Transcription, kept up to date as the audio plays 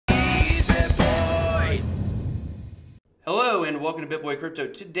Hello and welcome to BitBoy Crypto.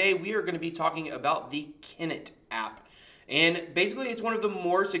 Today we are going to be talking about the Kinit app. And basically it's one of the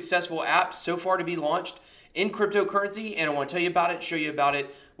more successful apps so far to be launched in cryptocurrency, and I want to tell you about it, show you about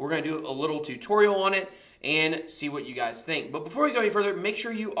it. We're going to do a little tutorial on it and see what you guys think. But before we go any further, make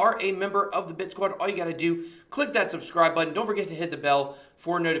sure you are a member of the Bit Squad. All you got to do, click that subscribe button. Don't forget to hit the bell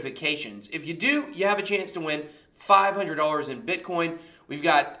for notifications. If you do, you have a chance to win $500 in Bitcoin. We've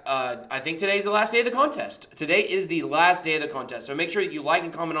got, I think today's the last day of the contest. Today is the last day of the contest. So make sure that you like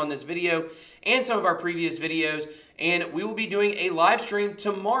and comment on this video and some of our previous videos. And we will be doing a live stream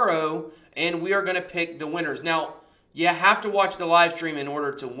tomorrow, and we are going to pick the winners. Now, you have to watch the live stream in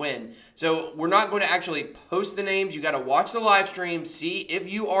order to win. So we're not going to actually post the names. You got to watch the live stream, see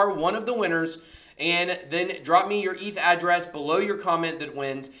if you are one of the winners, and then drop me your ETH address below your comment that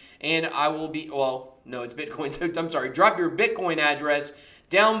wins, and I will be, well, no, it's Bitcoin, so I'm sorry, drop your Bitcoin address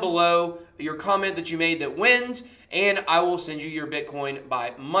down below your comment that you made that wins, and I will send you your Bitcoin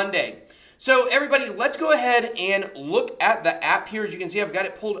by Monday. So everybody, let's go ahead and look at the app here. As you can see, I've got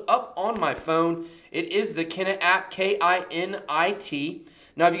it pulled up on my phone. It is the Kinit app, K-I-N-I-T.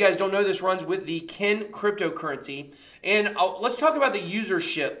 Now, if you guys don't know, this runs with the Kin cryptocurrency, and let's talk about the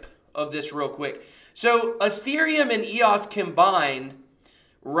usership of this real quick. So Ethereum and EOS combined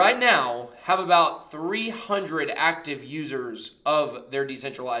right now have about 300 active users of their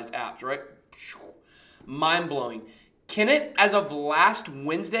decentralized apps, right? Mind-blowing. Kinit, as of last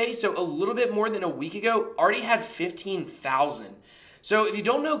Wednesday, so a little bit more than a week ago, already had 15,000. So if you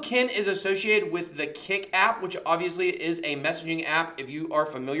don't know, Kin is associated with the Kik app, which obviously is a messaging app if you are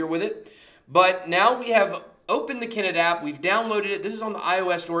familiar with it. But now we have opened the Kinit app. We've downloaded it. This is on the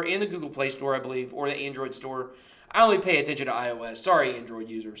iOS store and the Google Play Store, I believe, or the Android store. I only pay attention to iOS. Sorry, Android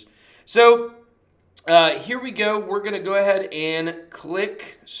users. So here we go. We're going to go ahead and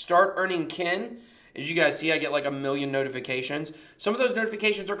click Start Earning Kin. As you guys see, I get like 1 million notifications. Some of those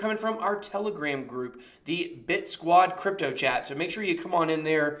notifications are coming from our Telegram group, the Bit Squad Crypto Chat. So make sure you come on in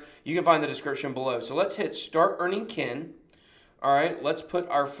there. You can find the description below. So let's hit Start Earning Kin. All right, let's put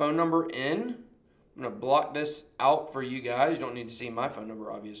our phone number in. I'm going to block this out for you guys. You don't need to see my phone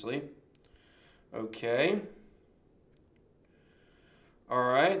number, obviously. Okay. All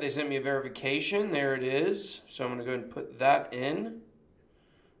right, they sent me a verification. There it is. So I'm going to go ahead and put that in.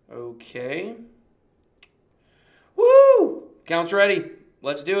 Okay. Woo! Account's ready.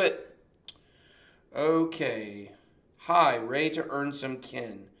 Let's do it. Okay. Hi, ready to earn some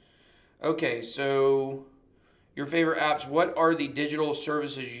Kin. Okay, so your favorite apps. What are the digital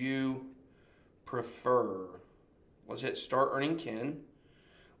services you prefer? Let's hit Start Earning Kin.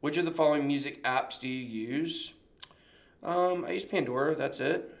 Which of the following music apps do you use? I use Pandora. That's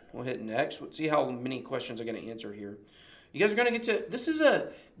it. We'll hit Next. Let's see how many questions I'm going to answer here. You guys are going to get to, this is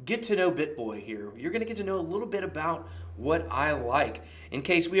a get to know BitBoy here. You're going to get to know a little bit about what I like in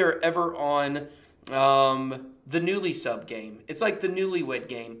case we are ever on the newly sub game. It's like the newlywed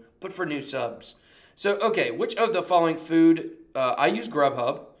game, but for new subs. So, okay, which of the following food, I use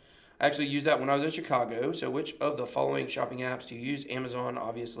Grubhub. I actually used that when I was in Chicago. So which of the following shopping apps do you use? Amazon,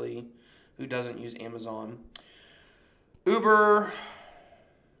 obviously. Who doesn't use Amazon? Uber.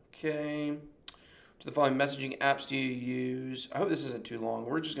 Okay. To the following messaging apps do you use? I hope this isn't too long.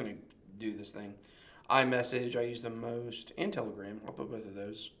 We're just going to do this thing. iMessage, I use the most. And Telegram. I'll put both of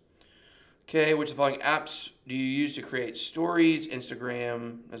those. Okay, which of the following apps do you use to create stories?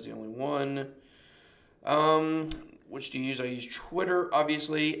 Instagram, that's the only one. Which do you use? I use Twitter,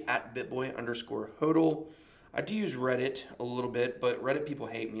 obviously, at BitBoy_HODL. I do use Reddit a little bit, but Reddit people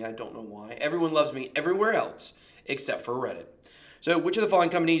hate me. I don't know why. Everyone loves me everywhere else except for Reddit. So which of the following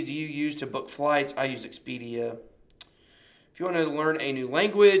companies do you use to book flights? I use Expedia. If you want to learn a new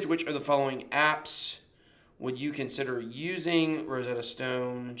language, which of the following apps would you consider using? Rosetta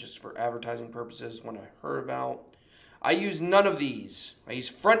Stone, just for advertising purposes, one I heard about. I use none of these. I use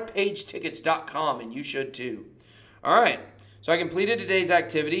frontpagetickets.com, and you should too. All right, so I completed today's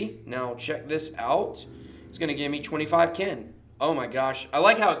activity. Now check this out. It's going to give me 25 Kin. Oh my gosh. I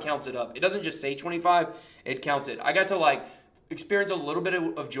like how it counts it up. It doesn't just say 25, it counts it. I got to like experience a little bit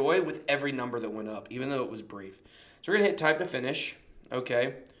of joy with every number that went up, even though it was brief. So we're going to hit type to finish.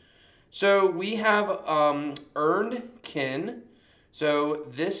 Okay. So we have earned Kin. So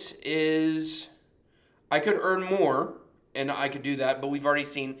this is, I could earn more, and I could do that, but we've already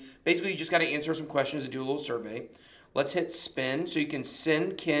seen, basically you just got to answer some questions and do a little survey. Let's hit spin. So you can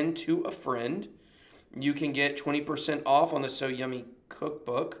send Kin to a friend. You can get 20% off on the So Yummy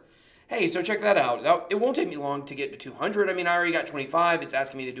cookbook. Hey, so check that out. It won't take me long to get to 200. I mean, I already got 25. It's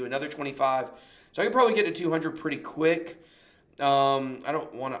asking me to do another 25. So I could probably get to 200 pretty quick. I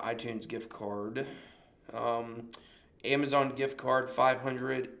don't want an iTunes gift card. Amazon gift card,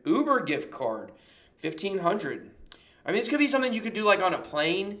 500. Uber gift card, 1,500. I mean, this could be something you could do like on a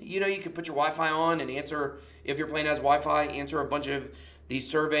plane. You know, you could put your Wi-Fi on and answer, if your plane has Wi-Fi, answer a bunch of these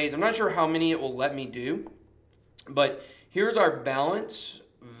surveys. I'm not sure how many it will let me do, but here's our balance.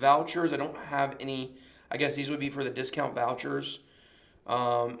 Vouchers, I don't have any. I guess these would be for the discount vouchers.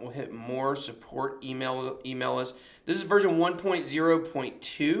 We'll hit more, support, email us. This is version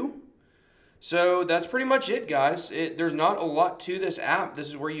 1.0.2. So that's pretty much it, guys. There's not a lot to this app. This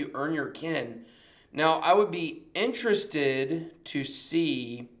is where you earn your kin. Now, I would be interested to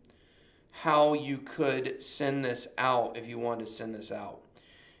see how you could send this out if you wanted to send this out.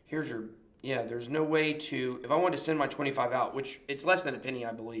 Here's your, yeah, there's no way to, if I wanted to send my 25 out, which it's less than a penny,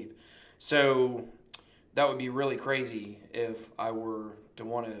 I believe. So that would be really crazy if I were to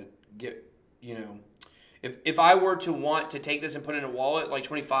want to get, you know, if I were to want to take this and put it in a wallet, like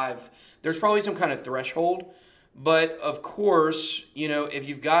 25, there's probably some kind of threshold. But of course, you know, if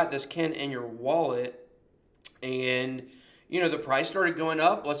you've got this kin in your wallet and, you know, the price started going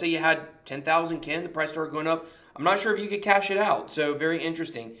up, let's say you had 10,000 kin, the price started going up, I'm not sure if you could cash it out. So very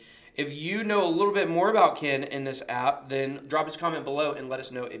interesting. If you know a little bit more about kin in this app, then drop us a comment below and let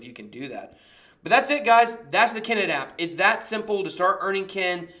us know if you can do that. But that's it, guys. That's the Kinit app. It's that simple to start earning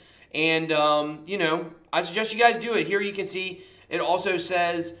kin. And, you know, I suggest you guys do it. Here you can see it also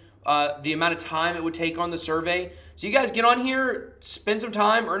says the amount of time it would take on the survey. So you guys get on here, spend some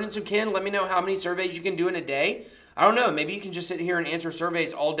time earning some kin. Let me know how many surveys you can do in a day. I don't know. Maybe you can just sit here and answer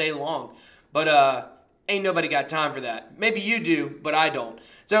surveys all day long. But ain't nobody got time for that. Maybe you do, but I don't.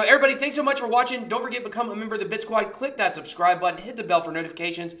 So everybody, thanks so much for watching. Don't forget to become a member of the Bit Squad. Click that subscribe button. Hit the bell for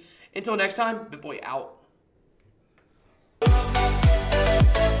notifications. Until next time, BitBoy out.